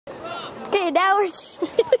Okay, now we're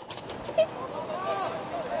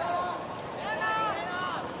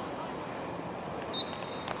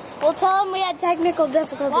We'll tell them we had technical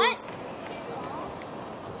difficulties. What?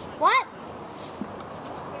 What?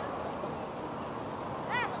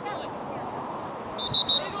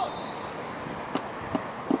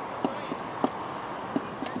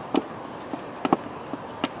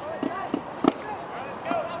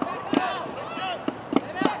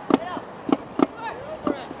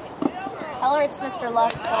 Tell her it's Mr.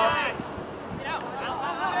 Love's fault.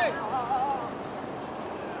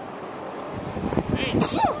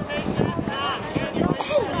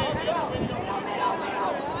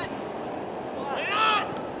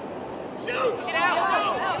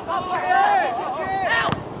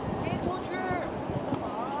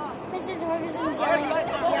 Mr. Torgerson's yelling.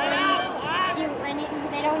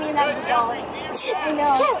 They don't even have the ball. I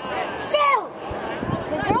know. Shoot!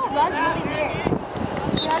 The girl runs really weird.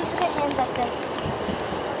 She runs with her hands like this.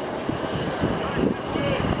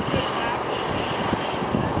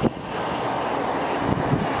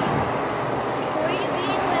 Who are you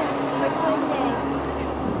being with for twin day?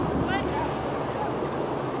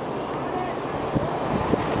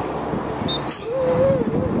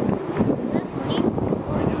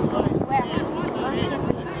 Where?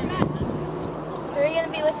 Who are you going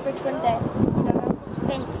to be with for twin day? I don't know.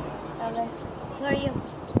 Thanks. Okay. Who are you?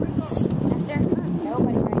 Esther?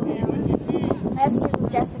 Nobody right now. Esther's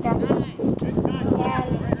with Jessica.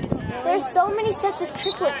 And there's so many sets of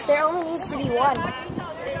triplets, there only needs to be one.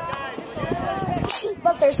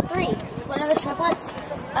 But there's three. One of the triplets?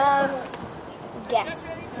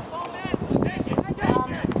 Yes.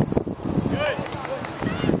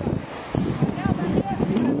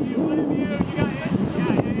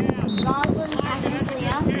 Rosalind, Agnes,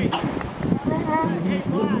 Leah.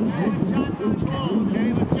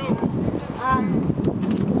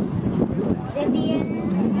 Vivian.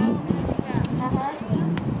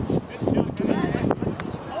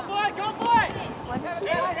 What did she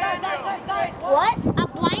say? What? A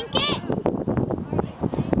blanket?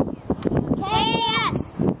 KAS.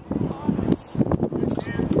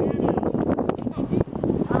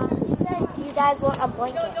 She said, do you guys want a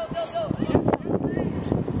blanket?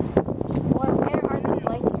 Or where are the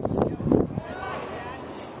blankets?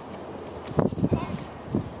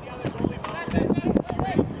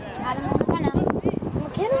 Adam and McKenna.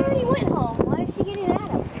 McKenna already went home. Why is she getting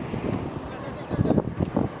Adam?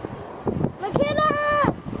 McKenna!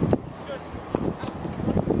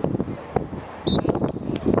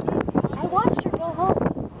 I watched her go home.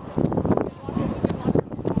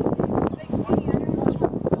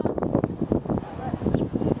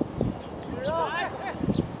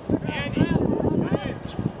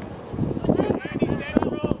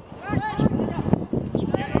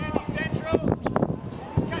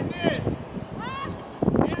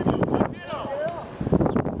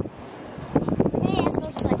 KAS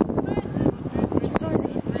coach is like,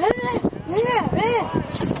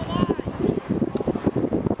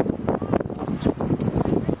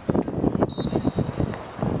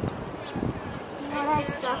 You know what I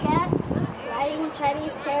suck at? Writing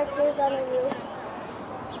Chinese characters on the roof.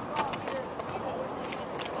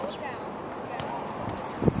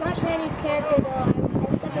 It's not Chinese character though.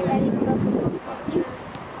 I suck at writing broken.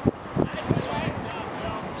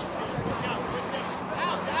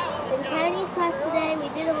 In Chinese class today, we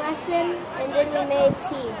did a lesson and then we made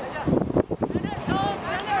tea.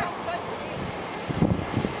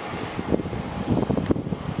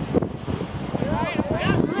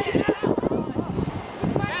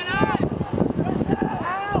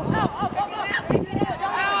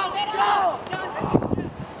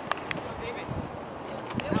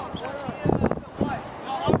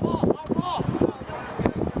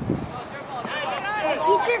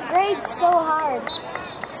 Teacher grades so hard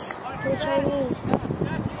for Chinese.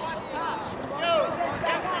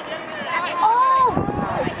 Oh!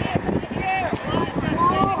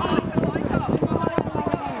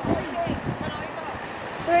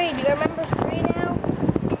 Three. Do you remember three now?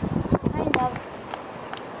 Kind of.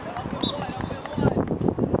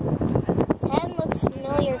 10 looks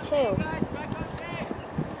familiar too.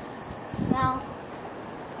 no.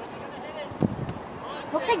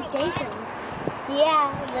 Looks like Jason.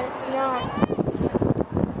 Yeah, but it's not.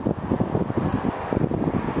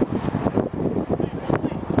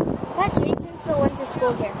 I thought Jason still went to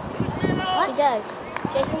school here. What? He does.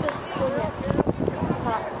 Jason goes to school here.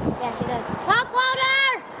 Yeah, he does. Talk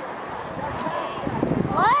louder!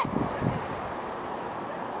 What?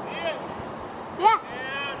 Yeah.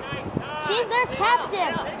 She's their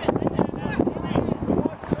captain.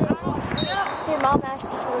 Your mom asked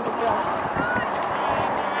if it was a girl.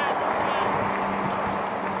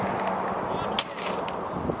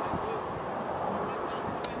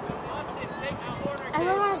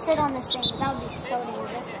 sit on this thing. That would be so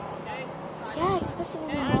dangerous. Yeah, especially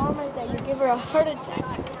when your mom like that, you give her a heart attack.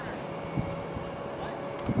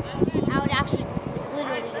 I would actually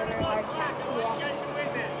literally give her a heart attack.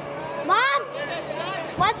 Yeah. Mom,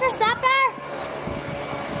 what's for supper?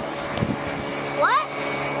 What?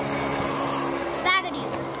 Spaghetti.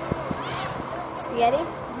 Spaghetti?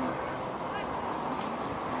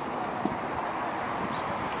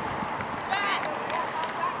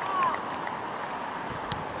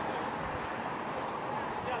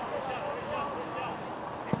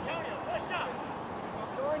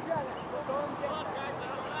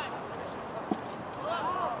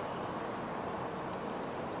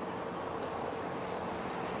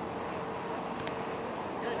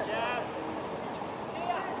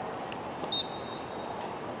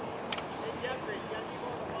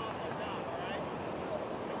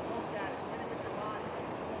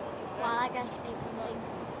 Wow, I got some paper leg.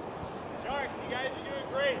 Sharks, you guys are doing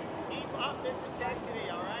great. Keep up this intensity,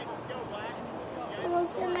 all right? Let's go, Black.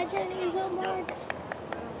 Almost done my Chinese homework.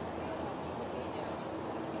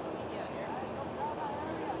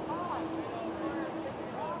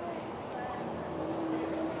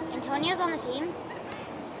 Antonio's on the team.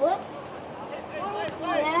 Whoops.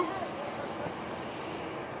 Yeah.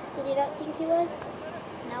 Did you not think he was?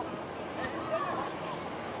 Nope.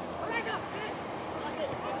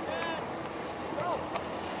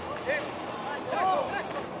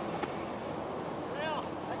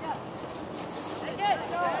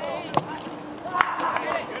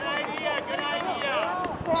 Good idea, good idea.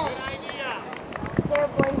 Good idea. Is there a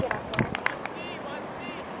blanket up there?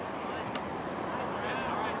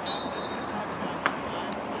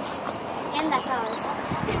 And that's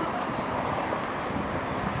ours.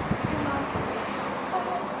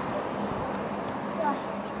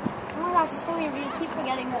 Oh my gosh, it's so weird. We keep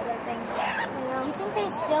forgetting about that thing. Do you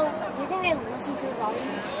think they listen to the volume?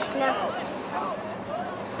 No.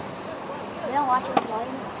 They don't watch it with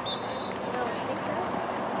volume?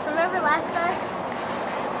 Remember last time?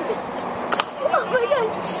 Oh my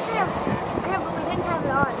gosh, Graham, but we didn't have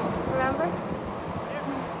it on. Remember?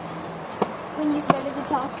 When you started to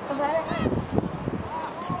talk about it?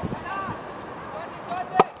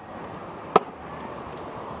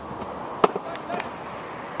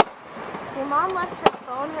 Your mom left her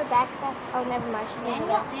phone, her backpack. Oh, never mind. She's in Daniel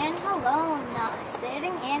there. and Helena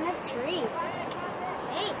sitting in a tree.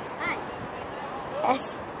 Hey, hi.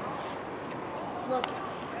 Yes. Look.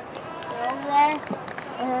 They're over there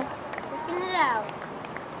looking it out.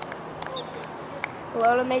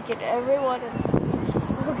 Lona making everyone and she's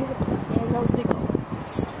so good at this. Daniel's the goal.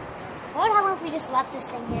 What would happen if we just left this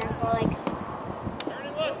thing here for like Turn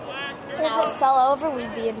and look, Black. Turn If it fell over,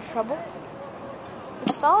 we'd be in trouble.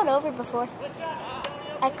 It's fallen over before.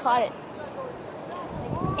 I caught it.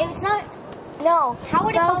 it's not No, How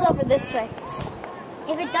would it falls fall over this way.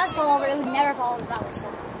 if it does fall over, it would never fall over that way, so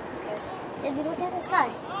who cares? Did we look at the sky?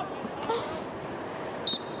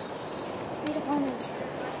 It's a beautiful image.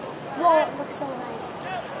 Whoa, it looks so nice.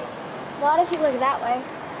 Not if you look that way.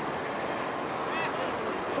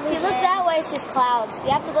 If you look that way, it's just clouds. You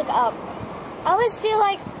have to look up. I always feel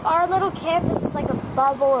like our little campus is like a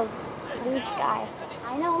bubble of blue sky.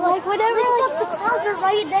 I know, Like, whenever, look, like- the clouds are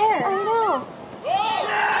right there. I know.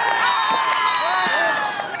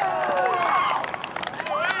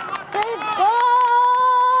 Good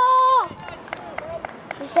goal!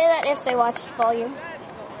 You say that if they watch the volume.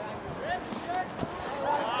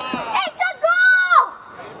 It's a goal!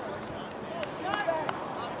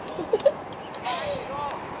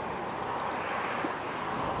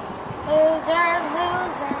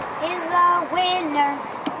 Loser is a winner.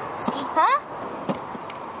 See? Huh?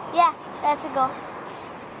 Yeah, that's a goal.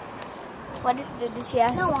 What did she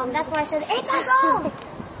ask? No, if it Mom, was that's a- why I said it's a goal.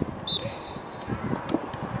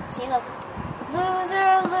 See, look.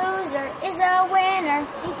 Loser is a winner.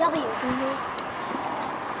 See, W.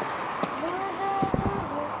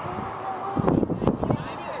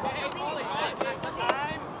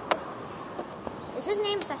 Is his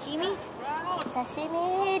name Sashimi?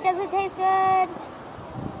 Sashimi doesn't taste good. I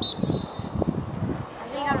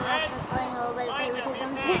think I'm also playing a little bit of favoritism.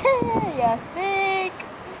 You think?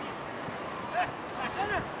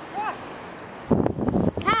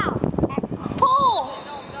 How? Oh!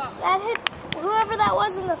 That hit whoever that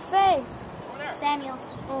was in the face. Samuel.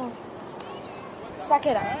 Suck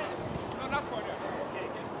it up. Not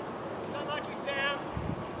lucky, Sam.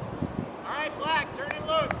 All right, Black, turn and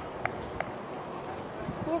look.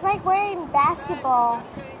 He's like wearing basketball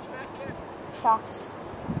socks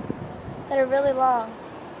that are really long.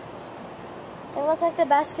 They look like the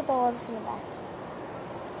basketball ones from the back.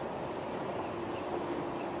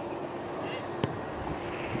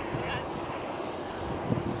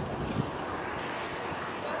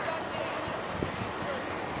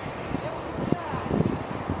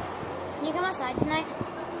 you come outside tonight?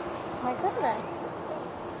 Why couldn't I?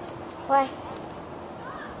 Why?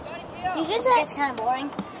 You just said it's kind of boring.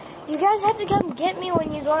 You guys have to come get me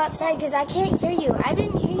when you go outside because I can't hear you. I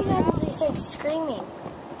didn't hear you guys until you started screaming.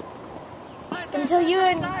 Until you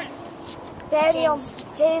and Daniel,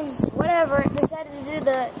 James, whatever, decided to do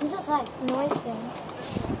the Who's outside? noise thing.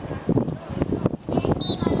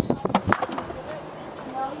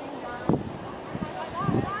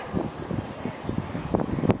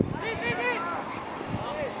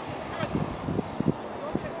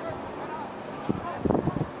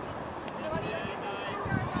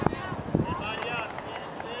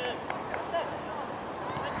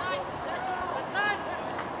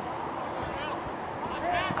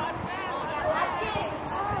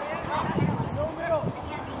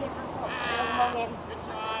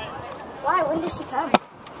 Why? When did she come?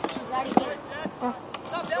 She's already here. Oh.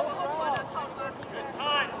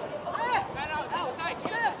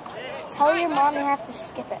 Tell your mom you have to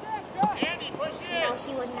skip it. No,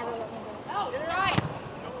 she would never let me do it.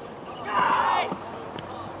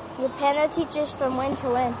 Your piano teacher's from when to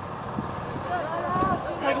when?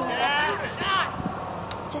 30 minutes.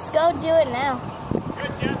 Just go do it now.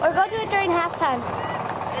 Or go do it during halftime.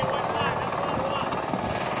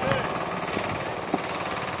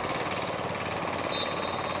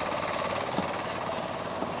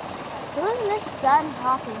 Who is Miss Dunn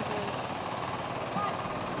talking to?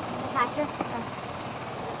 Miss Hatcher?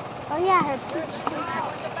 Oh yeah, her peach tea.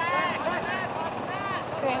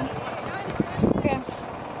 Graham. Graham.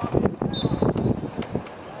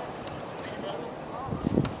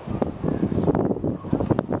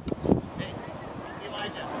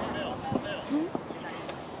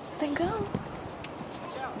 Then go.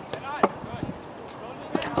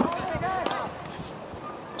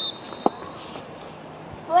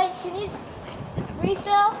 Wait, can you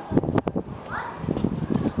refill?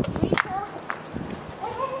 Refill?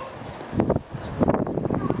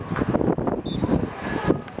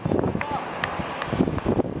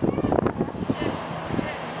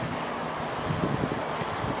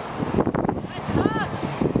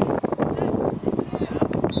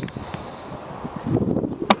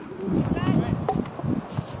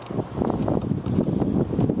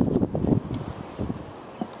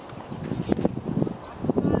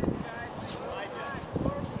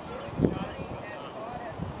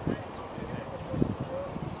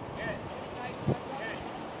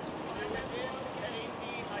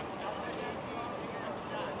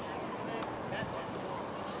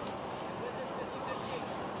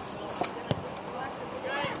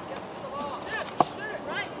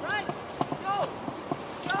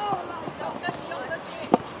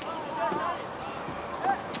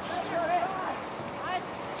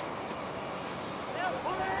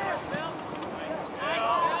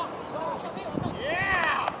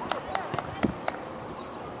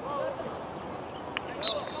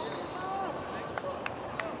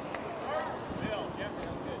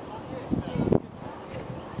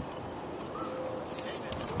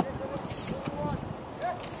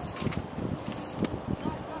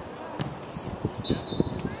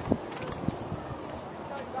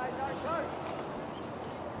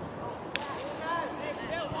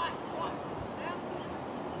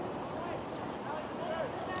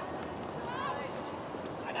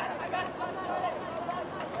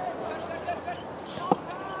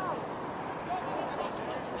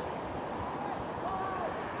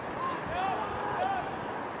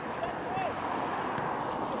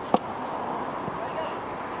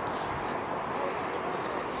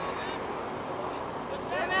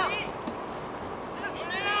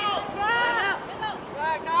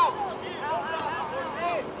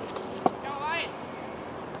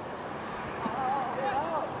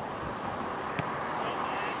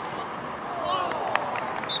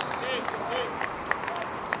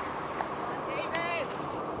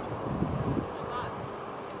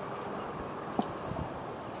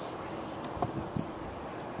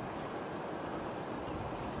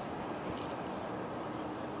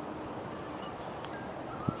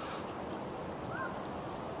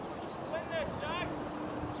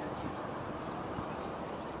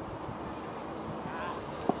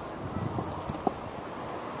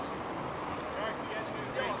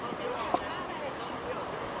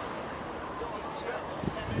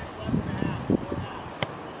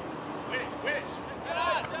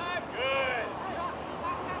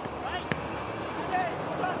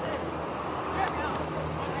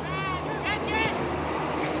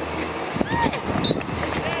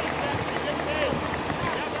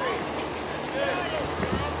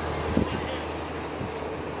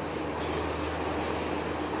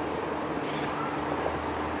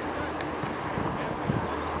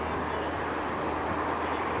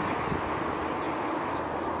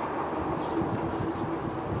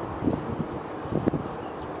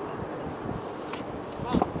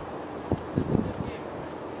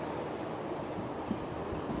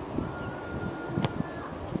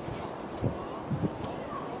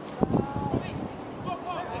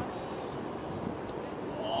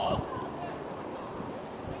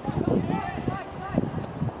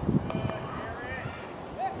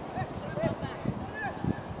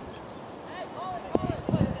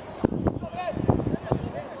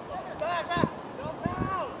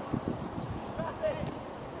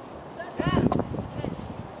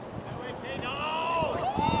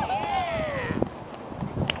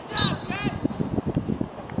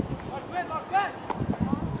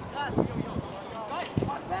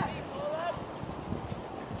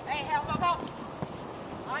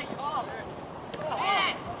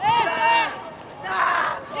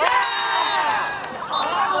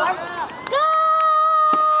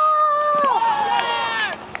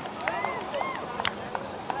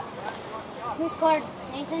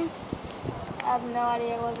 have no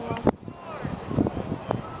idea it wasn't us.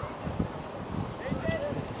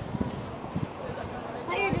 I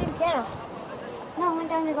thought you were doing piano. No, I went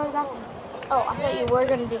down to go to the bathroom. Oh, I thought you were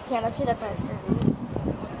going to do piano too. That's why I started.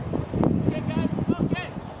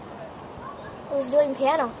 Who's doing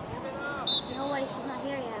piano? Nobody, she's not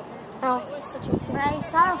here yet. Oh, I thought she was But here. I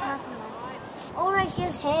saw her parking lot. Oh, right, she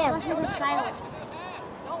has Ham. lessons with Silas.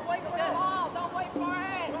 Don't wait for the ball. Don't wait for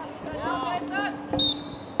it. Don't wait for it.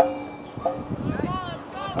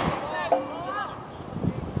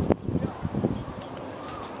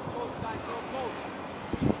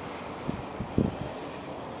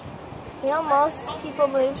 You know, most people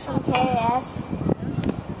moved from KAS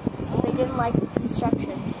because they didn't like the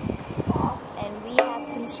construction. And we have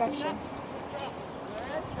construction.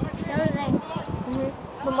 So do they.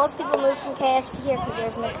 But most people moved from KAS to here because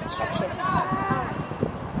there's no construction.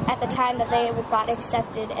 At the time that they got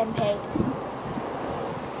accepted and paid.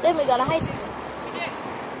 Then we got a high school.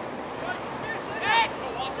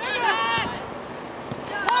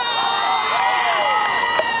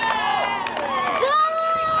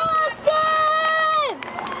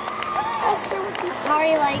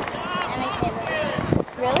 Sorry likes MAK Goal.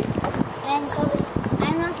 Really? And so does,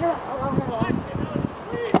 I'm not sure what her one.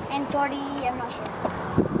 And Jordy, I'm not sure.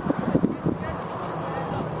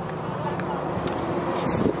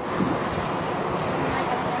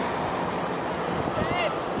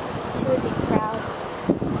 She would be proud.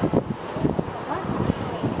 What?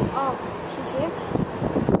 Oh, she's here?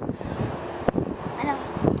 I know.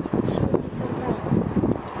 She would be so proud.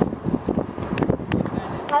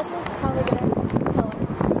 Cousin probably gonna tell her.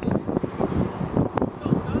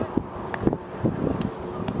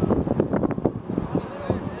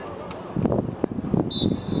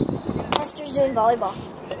 Esther's doing volleyball.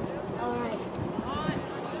 Alright.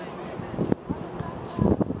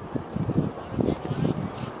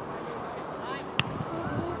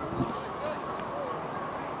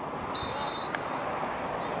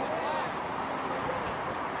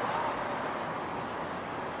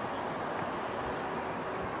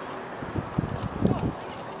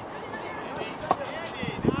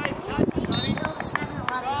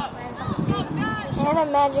 And a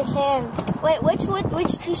magic hand. Wait,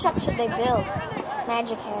 which tea shop should they build?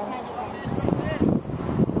 Magic hand.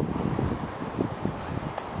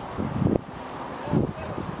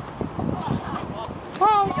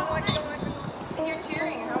 Hey. You're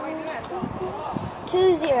cheering. How are we doing?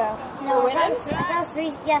 2-0. No, We're I winning? thought it was 3.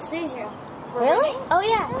 Yeah, 3-0. Really? Oh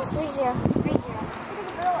yeah, 3-0. 3-0.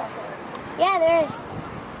 Yeah, there is.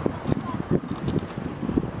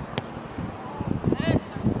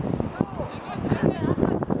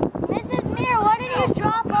 Mrs. Mir, what did you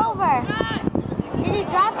drop over? Did you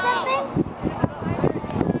drop something?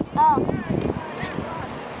 Oh.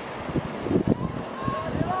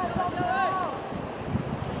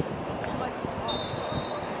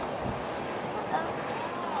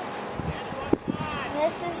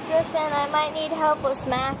 Mrs. Griffin, I might need help with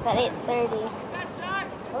math at 8:30.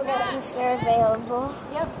 Okay. If you're available.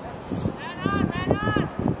 Yep.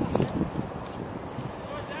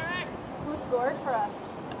 Who scored for us?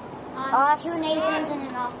 Austin. 2 Nathans and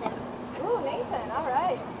an Austin. Ooh, Nathan. All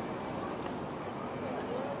right.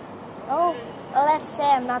 Oh, that's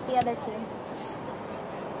Sam, not the other team.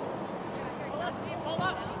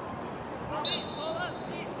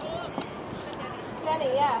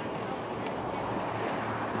 Jenny, yeah.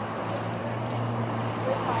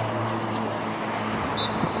 We're tired.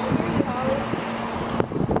 Here you, Holly.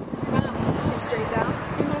 She's straight down.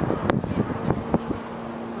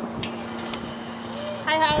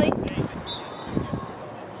 Hi, Holly.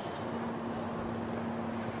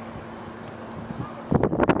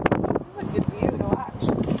 This is a good view to watch. We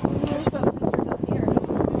should put pictures up here.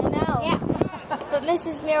 I know. Yeah. But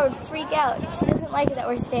Mrs. Mir would freak out. She doesn't like it that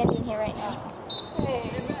we're standing here right now.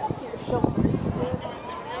 Hey, it's up to your shoulders.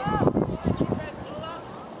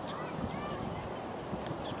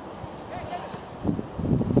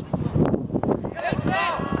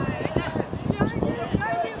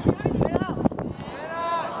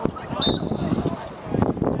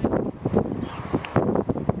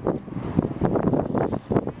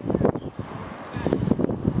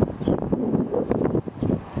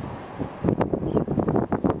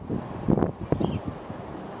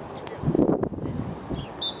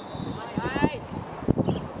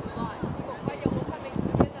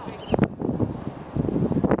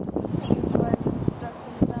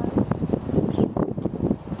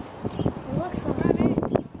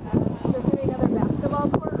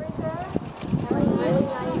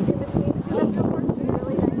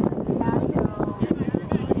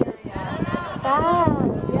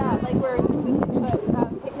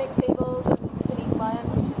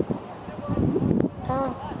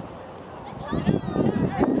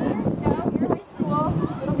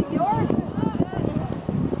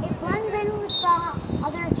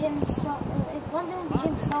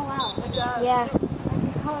 Yeah.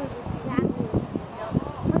 The color is exactly the same.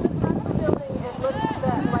 From the front of the building, it looks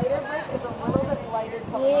that lighter brick is a little bit lighter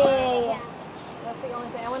color. Yeah. That's the only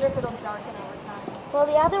thing. I wonder if it'll darken over time. Well,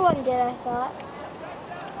 the other one did, I thought.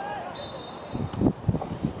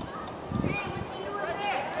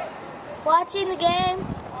 Watching the game.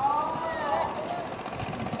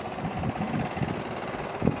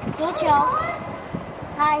 Chill, chill.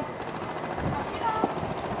 Hi.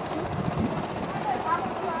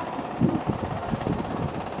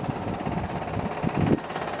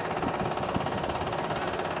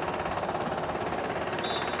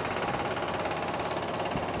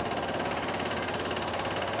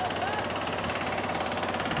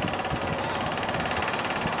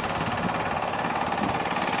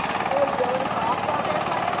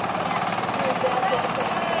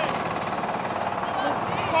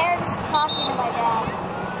 Terrence talking to my dad.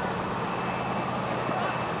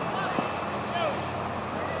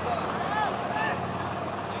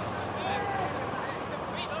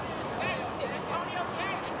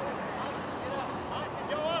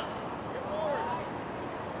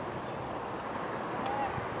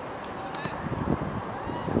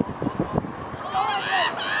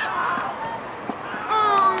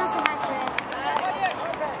 Oh, almost a hat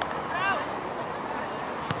trick.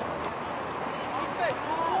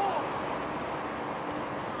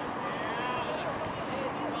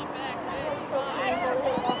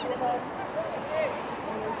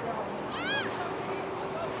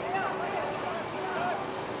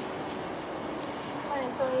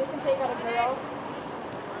 Fine, Tony, you can take out a girl.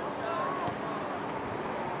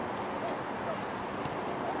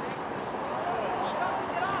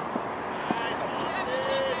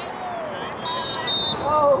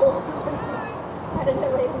 Oh, I didn't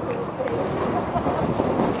hit right into his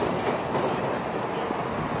face.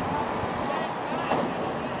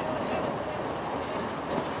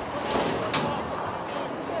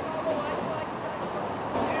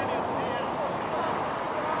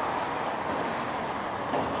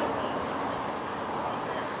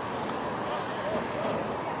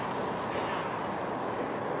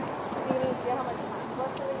 Do you know how much time's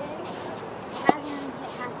left in the game? Hasn't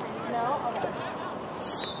hit halftime. No?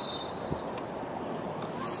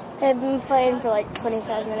 Okay. I've been playing for like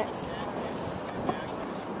 25 minutes.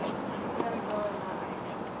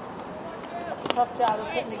 Tough job of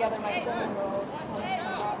putting together my cinnamon rolls.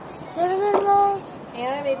 Cinnamon rolls?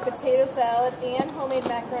 And I made potato salad and homemade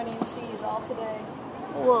macaroni and cheese all today.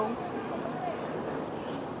 Whoa.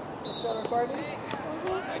 You still recording?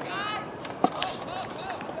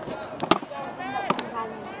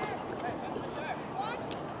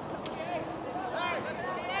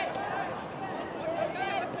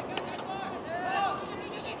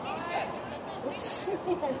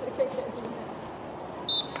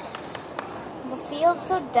 The field's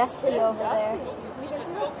so dusty over Dusty. there. You can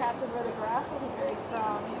see those patches where the grass isn't very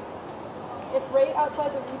strong. It's right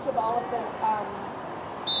outside the reach of all of the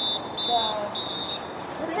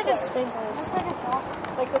Looks like a sprinkler. Looks like a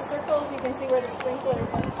faucet. like the circles. You can see where the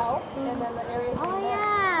sprinklers like help, and then the areas we Oh, miss.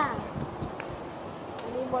 yeah.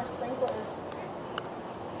 We need more sprinklers.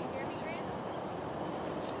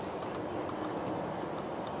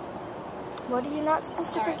 What are you not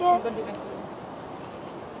supposed to All right, forget? I'm gonna do my food.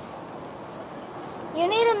 You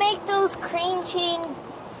need to make those cream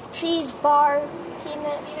cheese bar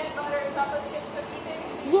peanut. Peanut butter and chocolate chip cookie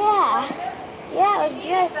things. Yeah. Yeah, it was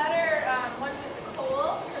good. Better once it's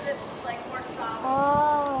cold because it's like more soft.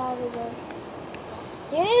 Oh, that'd be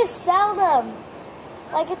good. You need to sell them.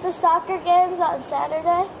 Like at the soccer games on Saturday.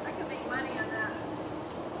 I can make money on that.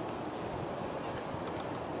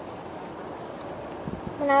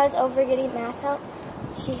 When I was over getting math help,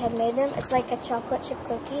 she had made them. It's like a chocolate chip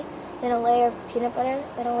cookie, then a layer of peanut butter,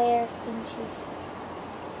 then a layer of cream cheese.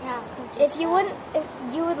 Yeah. If you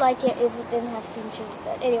would like it if it didn't have cream cheese.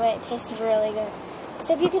 But anyway, it tasted really good.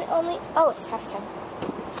 Except you can only, oh, it's halftime.